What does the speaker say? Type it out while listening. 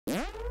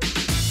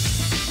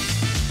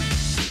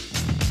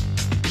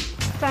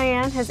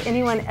Diane, has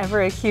anyone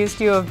ever accused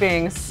you of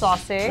being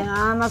saucy?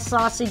 I'm a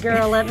saucy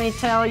girl, let me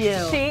tell you.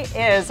 She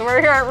is.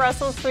 We're here at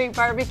Russell's Sweet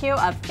Barbecue,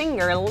 a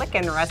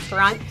finger-licking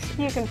restaurant.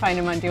 You can find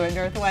them on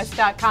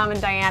doitnorthwest.com. And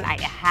Diane, I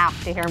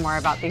have to hear more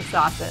about these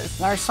sauces.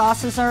 Our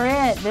sauces are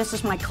it. This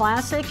is my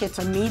classic. It's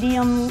a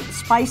medium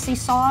spicy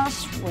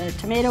sauce with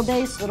tomato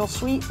base, little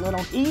sweet,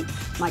 little heat.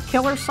 My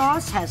killer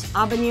sauce has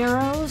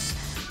habaneros,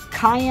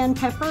 cayenne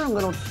pepper, a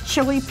little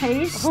chili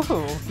paste.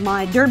 Ooh.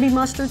 My derby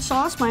mustard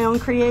sauce, my own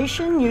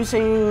creation,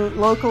 using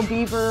local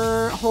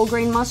Beaver whole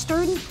grain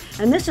mustard.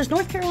 And this is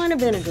North Carolina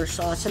vinegar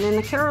sauce, and in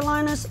the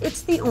Carolinas,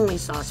 it's the only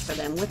sauce for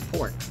them with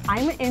pork.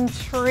 I'm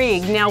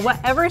intrigued. Now,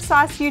 whatever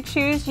sauce you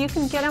choose, you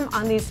can get them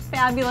on these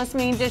fabulous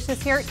main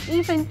dishes here,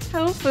 even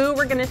tofu.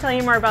 We're gonna tell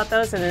you more about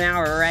those in an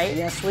hour, right?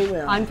 Yes, we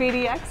will. On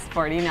PDX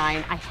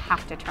 49, I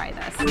have to try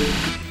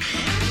this.